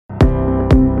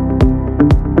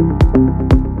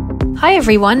Hi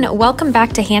everyone, welcome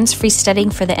back to Hands-Free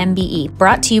Studying for the MBE,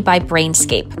 brought to you by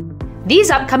Brainscape. These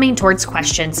upcoming TORDS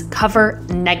questions cover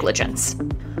negligence.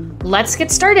 Let's get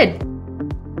started.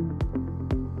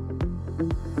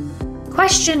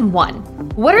 Question 1.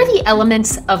 What are the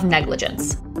elements of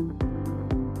negligence?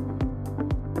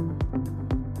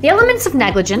 The elements of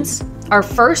negligence are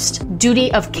first,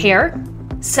 duty of care,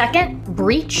 second,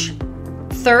 breach,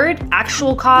 third,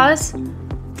 actual cause,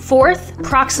 fourth,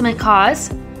 proximate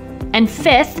cause, and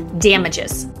fifth,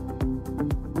 damages.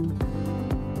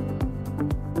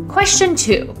 Question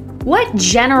 2. What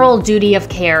general duty of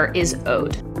care is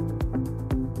owed?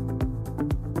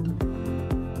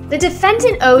 The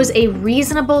defendant owes a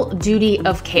reasonable duty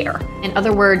of care. In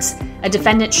other words, a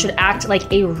defendant should act like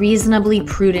a reasonably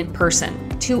prudent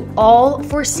person to all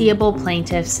foreseeable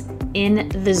plaintiffs in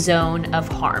the zone of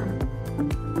harm.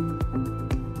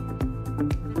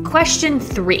 Question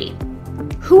 3.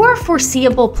 Who are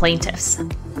foreseeable plaintiffs?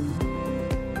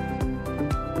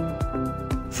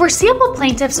 Foreseeable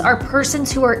plaintiffs are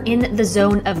persons who are in the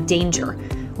zone of danger,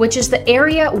 which is the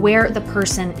area where the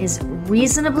person is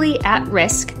reasonably at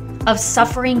risk of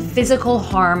suffering physical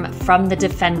harm from the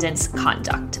defendant's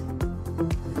conduct.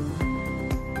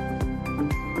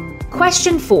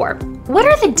 Question 4. What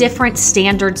are the different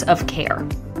standards of care?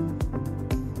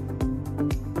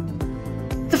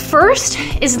 The first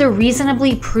is the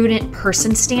reasonably prudent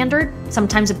person standard,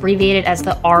 sometimes abbreviated as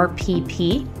the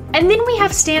RPP. And then we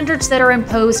have standards that are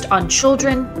imposed on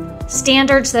children,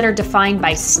 standards that are defined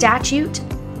by statute,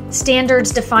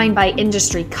 standards defined by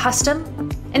industry custom,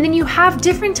 and then you have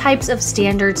different types of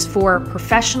standards for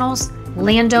professionals,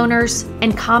 landowners,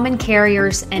 and common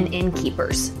carriers and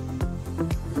innkeepers.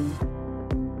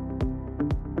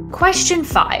 Question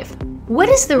 5. What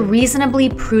is the reasonably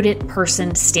prudent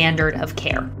person standard of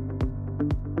care?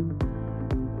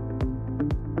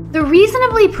 The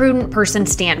reasonably prudent person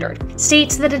standard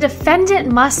states that a defendant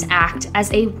must act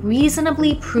as a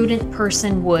reasonably prudent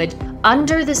person would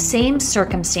under the same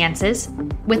circumstances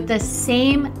with the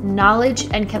same knowledge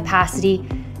and capacity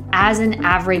as an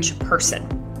average person.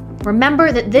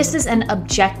 Remember that this is an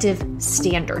objective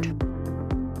standard.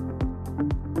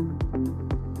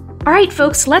 All right,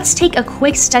 folks, let's take a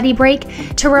quick study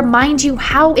break to remind you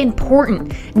how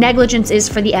important negligence is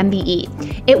for the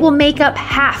MBE. It will make up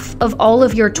half of all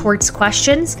of your TORDS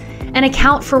questions and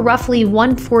account for roughly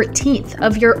 1/14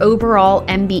 of your overall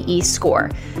MBE score.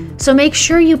 So make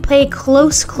sure you pay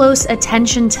close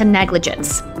attention to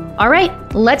negligence. All right,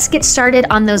 let's get started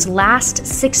on those last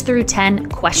 6 through 10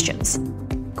 questions.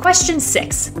 Question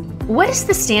 6. What is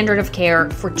the standard of care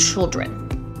for children?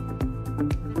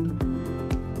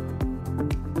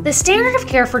 The standard of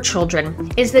care for children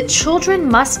is that children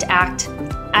must act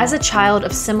as a child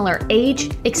of similar age,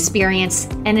 experience,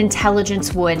 and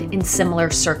intelligence would in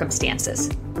similar circumstances.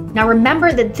 Now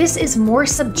remember that this is more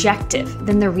subjective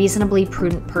than the reasonably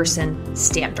prudent person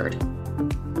standard.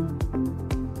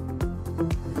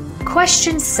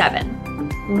 Question 7.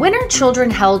 When are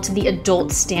children held to the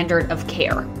adult standard of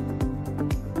care?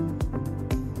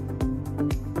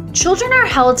 Children are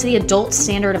held to the adult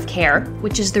standard of care,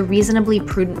 which is the reasonably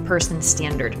prudent person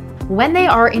standard, when they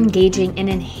are engaging in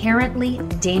inherently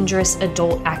dangerous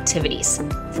adult activities.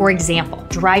 For example,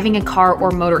 driving a car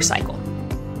or motorcycle.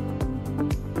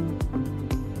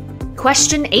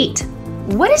 Question 8.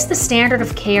 What is the standard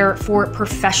of care for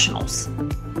professionals?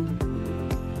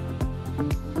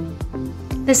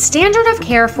 The standard of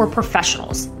care for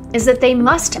professionals is that they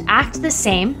must act the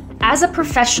same as a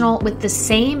professional with the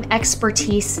same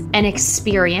expertise and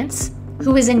experience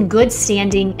who is in good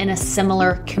standing in a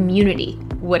similar community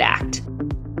would act.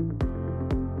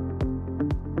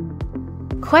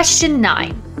 Question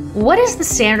 9. What is the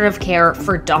standard of care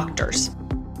for doctors?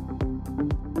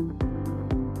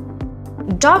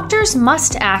 Doctors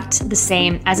must act the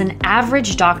same as an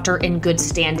average doctor in good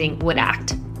standing would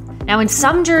act. Now, in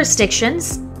some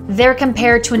jurisdictions, they're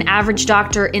compared to an average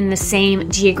doctor in the same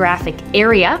geographic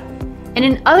area, and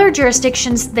in other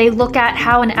jurisdictions, they look at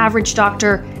how an average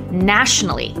doctor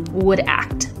nationally would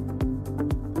act.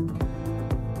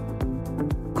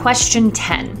 Question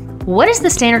 10. What is the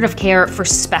standard of care for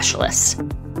specialists?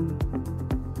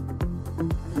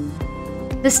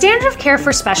 The standard of care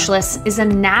for specialists is a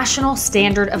national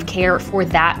standard of care for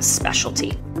that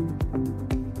specialty.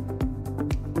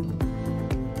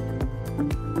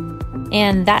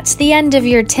 And that's the end of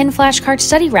your 10 flashcard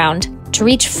study round. To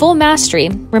reach full mastery,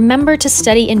 remember to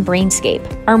study in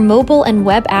Brainscape. Our mobile and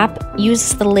web app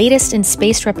uses the latest in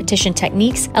spaced repetition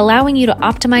techniques, allowing you to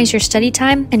optimize your study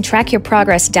time and track your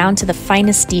progress down to the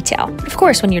finest detail. But of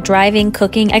course, when you're driving,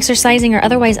 cooking, exercising, or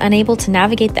otherwise unable to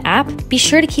navigate the app, be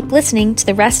sure to keep listening to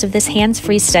the rest of this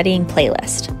hands-free studying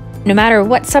playlist. No matter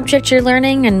what subject you're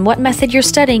learning and what method you're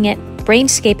studying it,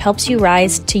 Brainscape helps you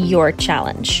rise to your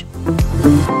challenge.